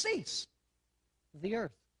persecution to cease? The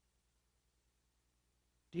earth.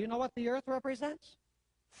 Do you know what the earth represents?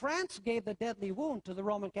 France gave the deadly wound to the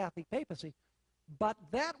Roman Catholic papacy, but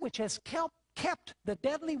that which has kept the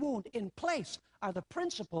deadly wound in place are the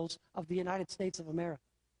principles of the United States of America.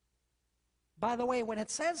 By the way, when it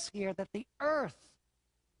says here that the earth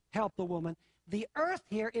helped the woman, the earth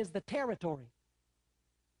here is the territory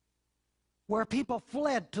where people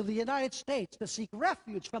fled to the United States to seek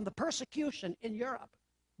refuge from the persecution in Europe.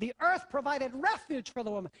 The earth provided refuge for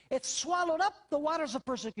the woman. It swallowed up the waters of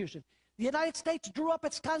persecution. The United States drew up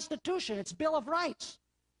its Constitution, its Bill of Rights.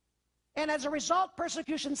 And as a result,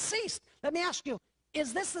 persecution ceased. Let me ask you,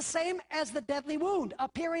 is this the same as the deadly wound, a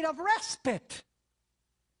period of respite?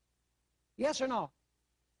 Yes or no?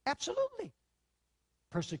 Absolutely.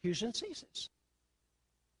 Persecution ceases.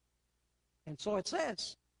 And so it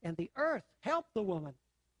says, and the earth helped the woman,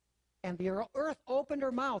 and the earth opened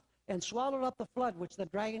her mouth and swallowed up the flood which the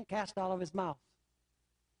dragon cast out of his mouth.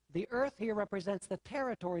 The earth here represents the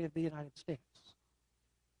territory of the United States.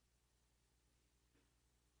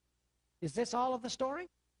 Is this all of the story?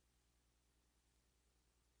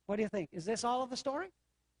 What do you think? Is this all of the story?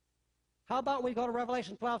 How about we go to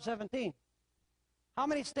Revelation 12:17? How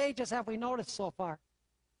many stages have we noticed so far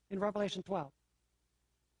in Revelation 12?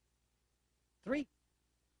 3.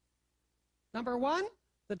 Number 1,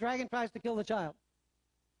 the dragon tries to kill the child.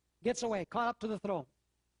 Gets away, caught up to the throne.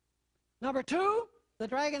 Number 2, the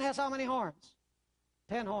dragon has how many horns?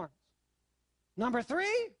 10 horns. Number 3,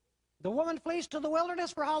 the woman flees to the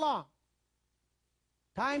wilderness for how long?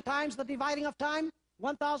 Time times the dividing of time,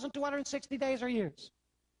 1,260 days or years.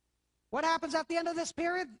 What happens at the end of this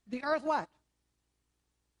period? The earth what?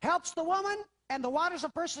 Helps the woman, and the waters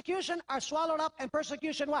of persecution are swallowed up, and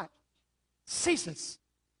persecution what? Ceases.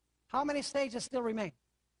 How many stages still remain?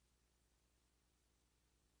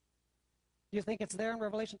 Do you think it's there in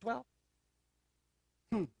Revelation 12?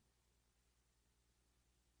 And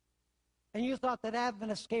you thought that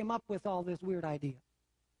Adventists came up with all this weird idea.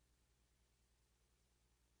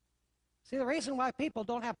 See, the reason why people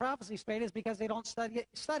don't have prophecy straight is because they don't study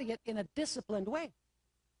it in a disciplined way.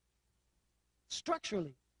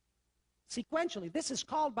 Structurally. Sequentially. This is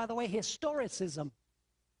called, by the way, historicism.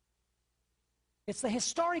 It's the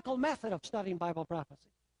historical method of studying Bible prophecy.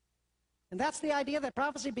 And that's the idea that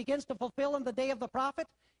prophecy begins to fulfill in the day of the prophet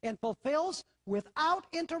and fulfills without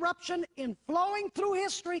interruption in flowing through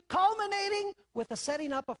history, culminating with the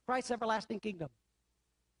setting up of Christ's everlasting kingdom.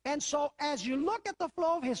 And so as you look at the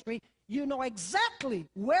flow of history, you know exactly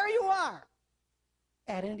where you are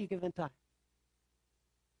at any given time.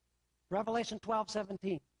 Revelation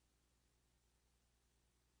 12:17.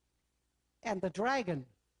 And the dragon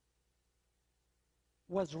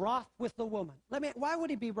was wroth with the woman. Why would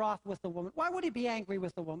he be wroth with the woman? Why would he be angry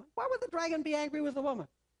with the woman? Why would the dragon be angry with the woman?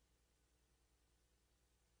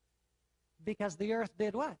 Because the earth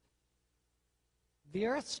did what? The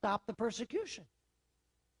earth stopped the persecution.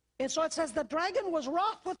 And so it says the dragon was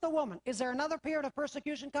wroth with the woman. Is there another period of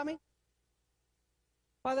persecution coming?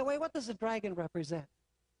 By the way, what does the dragon represent?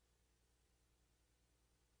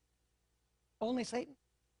 Only Satan?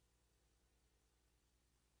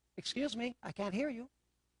 Excuse me, I can't hear you.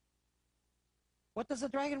 What does the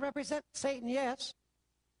dragon represent? Satan, yes.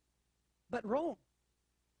 But Rome.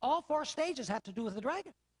 All 4 stages have to do with the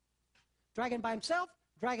dragon. Dragon by himself,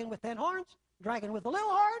 dragon with 10 horns, dragon with a little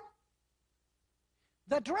horn.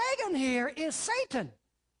 The dragon here is Satan.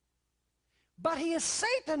 But he is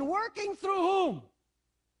Satan working through whom?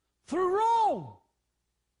 Through Rome.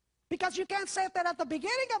 Because you can't say that at the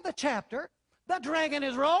beginning of the chapter, the dragon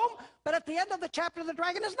is Rome, but at the end of the chapter, the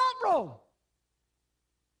dragon is not Rome.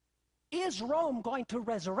 Is Rome going to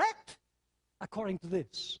resurrect according to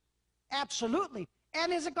this? Absolutely.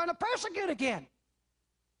 And is it going to persecute again?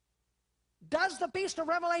 Does the beast of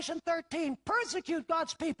Revelation 13 persecute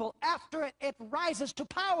God's people after it rises to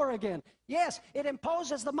power again? Yes, it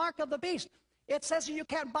imposes the mark of the beast. It says you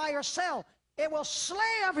can't buy or sell. It will slay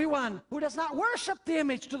everyone who does not worship the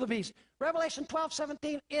image to the beast. Revelation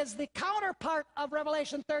 12:17 is the counterpart of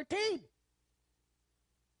Revelation 13.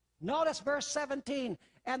 Notice verse 17.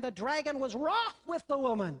 And the dragon was wroth with the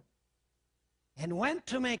woman and went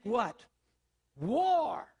to make what?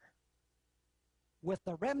 War with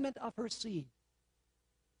the remnant of her seed.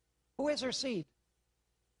 Who is her seed?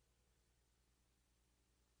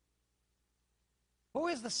 Who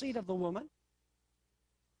is the seed of the woman?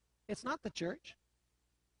 It's not the church.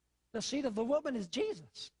 The seed of the woman is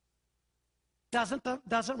Jesus. Doesn't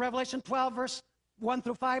Revelation 12 verse 1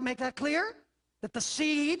 through 5 make that clear? That the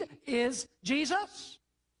seed is Jesus?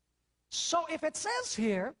 So if it says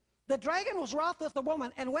here, the dragon was wroth with the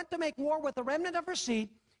woman and went to make war with the remnant of her seed,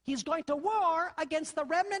 he's going to war against the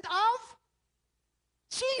remnant of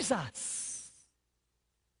Jesus.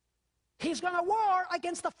 He's going to war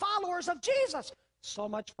against the followers of Jesus. So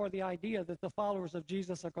much for the idea that the followers of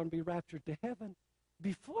Jesus are going to be raptured to heaven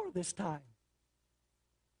before this time.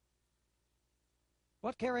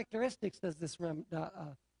 What characteristics does this remnant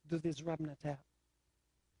have?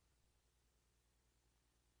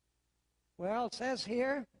 Well, it says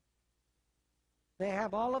here, they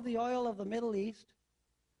have all of the oil of the Middle East.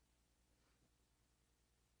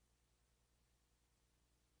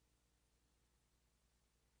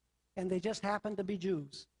 And they just happen to be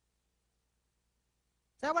Jews.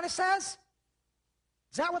 Is that what it says?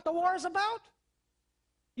 Is that what the war is about?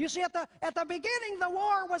 You see, at the beginning, the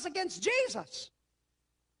war was against Jesus.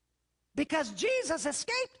 Because Jesus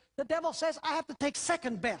escaped, the devil says, I have to take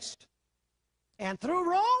second best. And through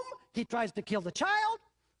Rome, he tries to kill the child.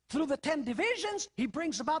 Through the 10 divisions, he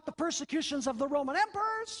brings about the persecutions of the Roman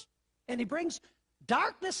emperors. And he brings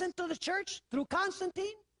darkness into the church through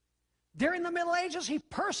Constantine. During the Middle Ages, he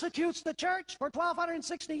persecutes the church for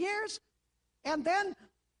 1,260 years. And then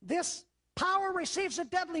this power receives a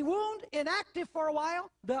deadly wound, inactive for a while.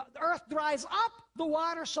 The earth dries up, the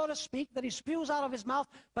water, so to speak, that he spews out of his mouth.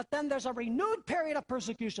 But then there's a renewed period of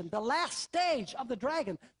persecution, the last stage of the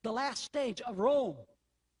dragon, the last stage of Rome.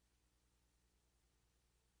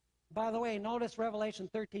 By the way, notice Revelation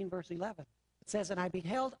 13, verse 11. It says, and I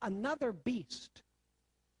beheld another beast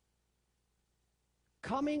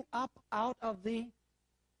coming up out of the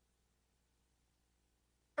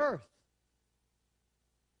earth.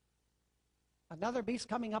 Another beast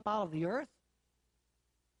coming up out of the earth?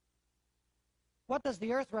 What does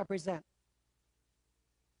the earth represent?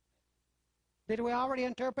 Did we already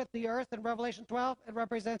interpret the earth in Revelation 12? It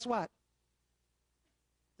represents what?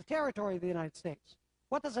 The territory of the United States.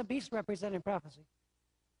 What does a beast represent in prophecy?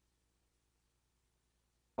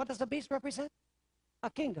 What does a beast represent? A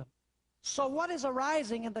kingdom. So what is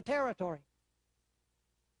arising in the territory?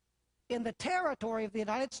 In the territory of the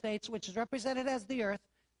United States, which is represented as the earth,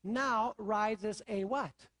 now rises a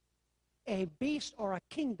what? A beast or a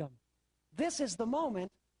kingdom. This is the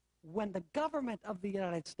moment when the government of the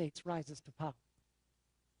United States rises to power.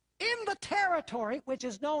 In the territory, which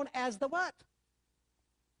is known as the what?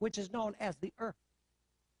 Which is known as the earth.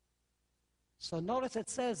 So notice it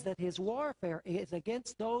says that his warfare is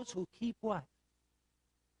against those who keep what?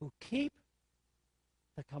 Who keep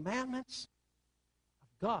the commandments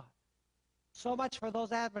of God. So much for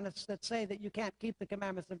those Adventists that say that you can't keep the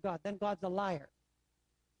commandments of God. Then God's a liar.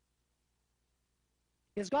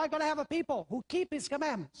 Is God going to have a people who keep his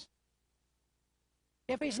commandments?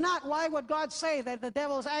 If he's not, why would God say that the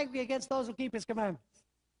devil is angry against those who keep his commandments?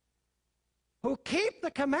 Who keep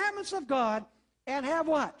the commandments of God and have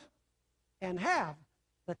what? And have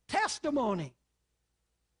the testimony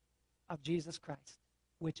of Jesus Christ,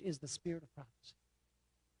 which is the spirit of prophecy.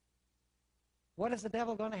 What is the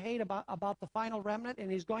devil going to hate about the final remnant?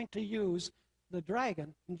 And he's going to use the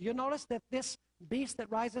dragon. Do you notice that this beast that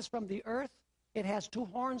rises from the earth, it has two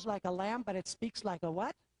horns like a lamb, but it speaks like a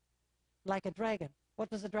what? Like a dragon. What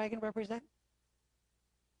does the dragon represent?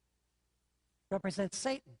 Represents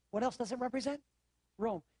Satan. What else does it represent?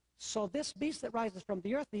 Rome. So this beast that rises from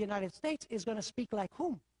the earth, the United States, is going to speak like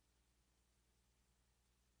whom?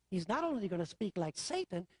 He's not only going to speak like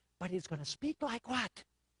Satan, but he's going to speak like what?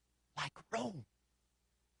 Like Rome.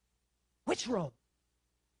 Which Rome?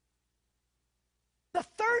 The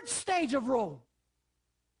third stage of Rome.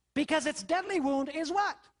 Because its deadly wound is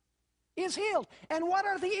what? Is healed. And what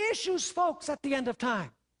are the issues, folks, at the end of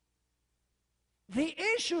time? The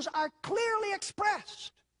issues are clearly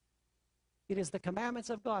expressed It is the commandments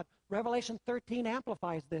of God. Revelation 13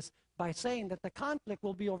 amplifies this by saying that the conflict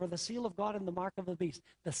will be over the seal of God and the mark of the beast,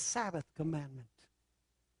 the Sabbath commandment.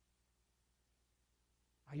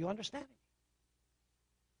 Are you understanding?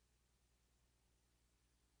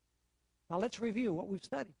 Now let's review what we've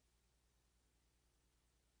studied.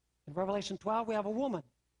 In Revelation 12, we have a woman.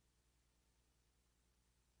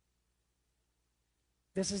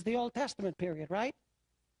 This is the Old Testament period, right?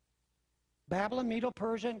 Babylon, Medo,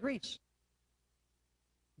 Persia, and Greece.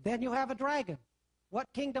 Then you have a dragon. What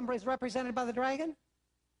kingdom is represented by the dragon?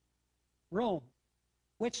 Rome.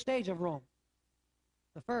 Which stage of Rome?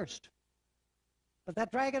 The first. But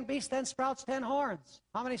that dragon beast then sprouts 10 horns.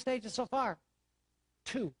 How many stages so far?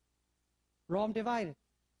 2. Rome divided.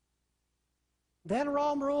 Then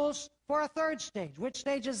Rome rules for a third stage. Which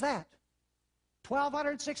stage is that?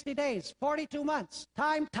 1,260 days, 42 months.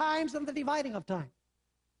 Times and the dividing of time.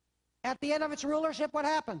 At the end of its rulership, what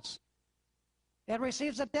happens? It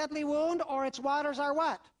receives a deadly wound, or its waters are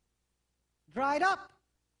what? Dried up.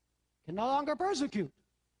 Can no longer persecute.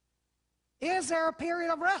 Is there a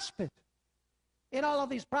period of respite in all of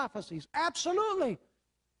these prophecies? Absolutely.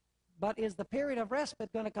 But is the period of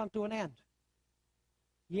respite going to come to an end?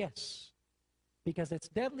 Yes. Because its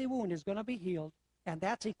deadly wound is going to be healed, and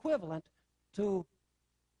that's equivalent to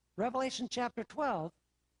Revelation chapter 12,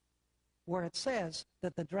 where it says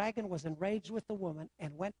that the dragon was enraged with the woman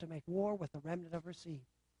and went to make war with the remnant of her seed.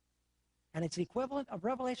 And it's equivalent of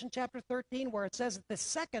Revelation chapter 13, where it says that the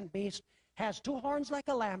second beast has 2 horns like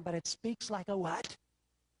a lamb, but it speaks like a what?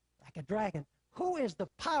 Like a dragon. Who is the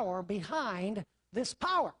power behind this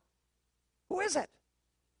power? Who is it?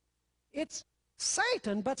 It's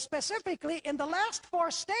Satan, but specifically in the last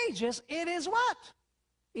 4 stages, it is what?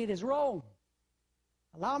 It is Rome.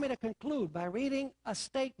 Allow me to conclude by reading a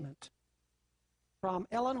statement from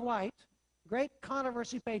Ellen White, Great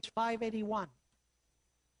Controversy, page 581.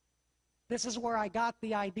 This is where I got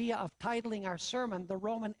the idea of titling our sermon, The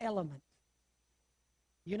Roman Element.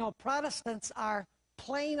 You know, Protestants are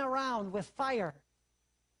playing around with fire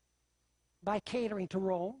by catering to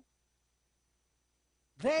Rome.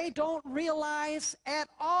 They don't realize at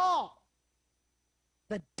all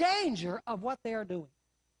the danger of what they are doing.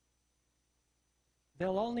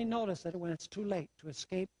 They'll only notice it when it's too late to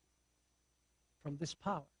escape from this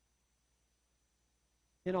power.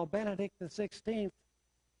 You know, Benedict XVI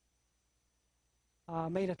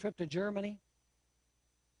made a trip to Germany.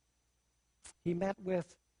 He met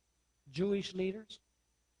with Jewish leaders.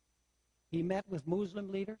 He met with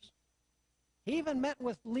Muslim leaders. He even met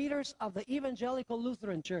with leaders of the Evangelical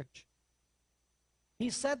Lutheran Church. He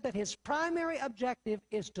said that his primary objective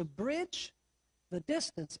is to bridge the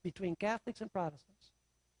distance between Catholics and Protestants,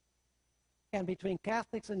 and between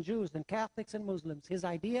Catholics and Jews, and Catholics and Muslims. His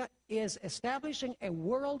idea is establishing a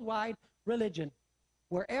worldwide religion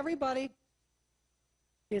where everybody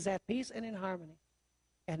is at peace and in harmony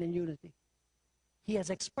and in unity. He has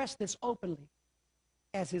expressed this openly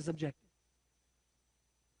as his objective.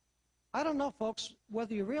 I don't know, folks,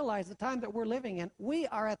 whether you realize the time that we're living in. We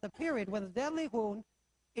are at the period when the deadly wound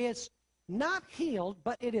is not healed,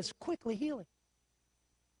 but it is quickly healing.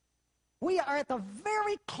 We are at the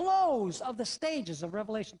very close of the stages of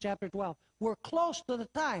Revelation chapter 12. We're close to the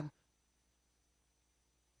time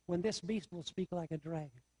when this beast will speak like a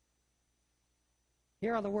dragon.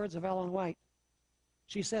 Here are the words of Ellen White.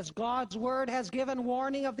 She says, God's word has given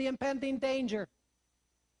warning of the impending danger.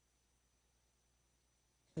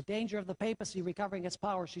 The danger of the papacy recovering its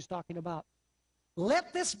power she's talking about.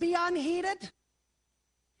 Let this be unheeded,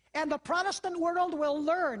 and the Protestant world will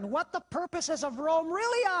learn what the purposes of Rome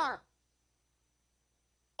really are,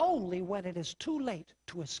 only when it is too late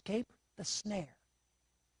to escape the snare.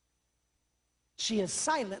 She is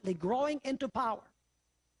silently growing into power.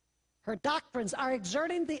 Her doctrines are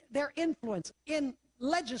exerting their influence in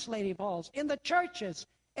legislative halls, in the churches,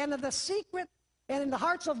 and in the secret and in the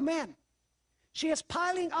hearts of men. She is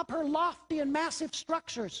piling up her lofty and massive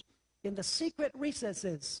structures in the secret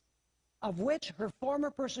recesses of which her former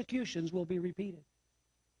persecutions will be repeated.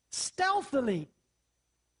 Stealthily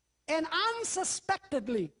and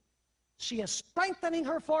unsuspectedly, she is strengthening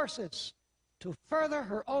her forces to further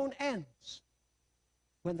her own ends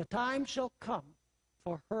when the time shall come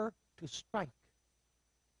for her to strike.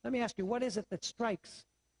 Let me ask you, what is it that strikes?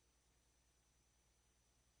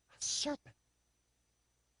 A serpent.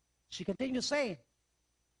 She continues saying,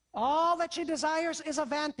 all that she desires is a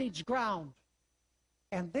vantage ground,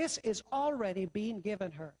 and this is already being given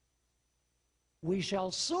her. We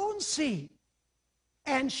shall soon see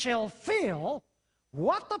and shall feel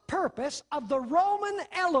what the purpose of the Roman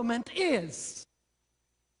element is.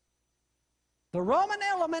 The Roman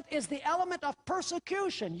element is the element of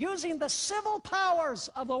persecution, using the civil powers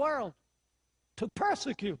of the world to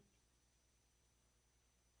persecute.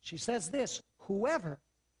 She says this, whoever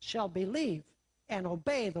shall believe and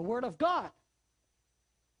obey the word of God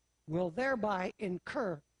will thereby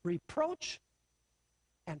incur reproach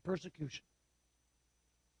and persecution.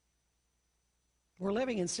 We're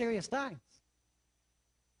living in serious times.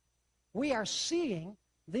 We are seeing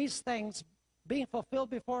these things being fulfilled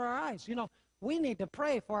before our eyes. You know, we need to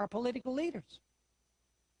pray for our political leaders,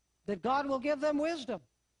 that God will give them wisdom,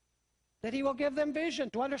 that He will give them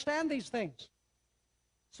vision to understand these things,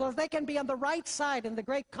 so that they can be on the right side in the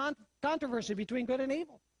great controversy between good and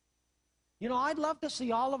evil. You know, I'd love to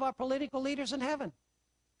see all of our political leaders in heaven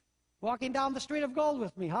walking down the street of gold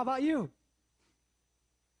with me. How about you?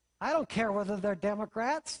 I don't care whether they're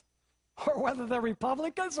Democrats or whether they're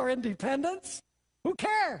Republicans or independents. Who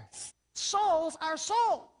cares? Souls are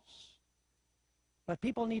souls. But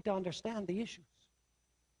people need to understand the issues,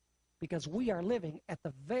 because we are living at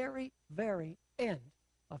the very, very end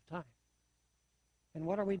of time. And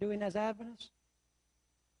what are we doing as Adventists?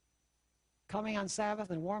 Coming on Sabbath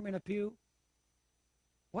and warming a pew?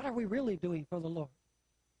 What are we really doing for the Lord?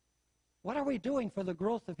 What are we doing for the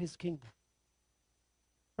growth of His kingdom?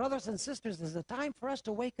 Brothers and sisters, there's a time for us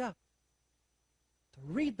to wake up, to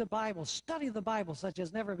read the Bible, study the Bible such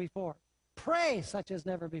as never before, pray such as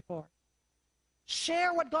never before,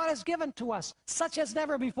 share what God has given to us such as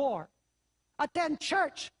never before, attend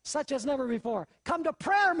church such as never before, come to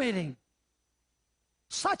prayer meeting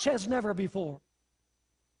such as never before.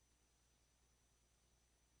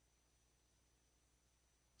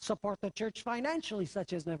 Support the church financially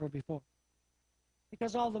such as never before.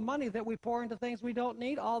 Because all the money that we pour into things we don't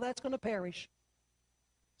need, all that's going to perish.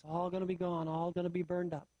 It's all going to be gone, all going to be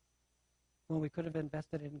burned up, when we could have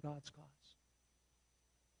invested it in God's cause.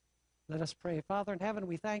 Let us pray. Father in heaven,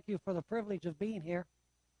 we thank You for the privilege of being here.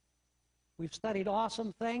 We've studied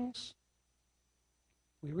awesome things.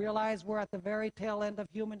 We realize we're at the very tail end of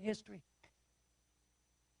human history.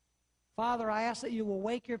 Father, I ask that You will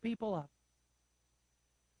wake Your people up,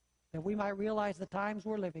 that we might realize the times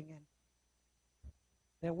we're living in,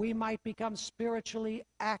 that we might become spiritually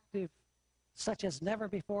active such as never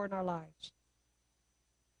before in our lives.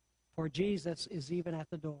 For Jesus is even at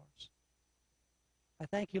the doors. I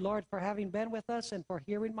thank You, Lord, for having been with us and for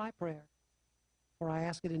hearing my prayer. For I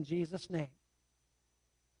ask it in Jesus' name.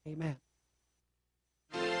 Amen.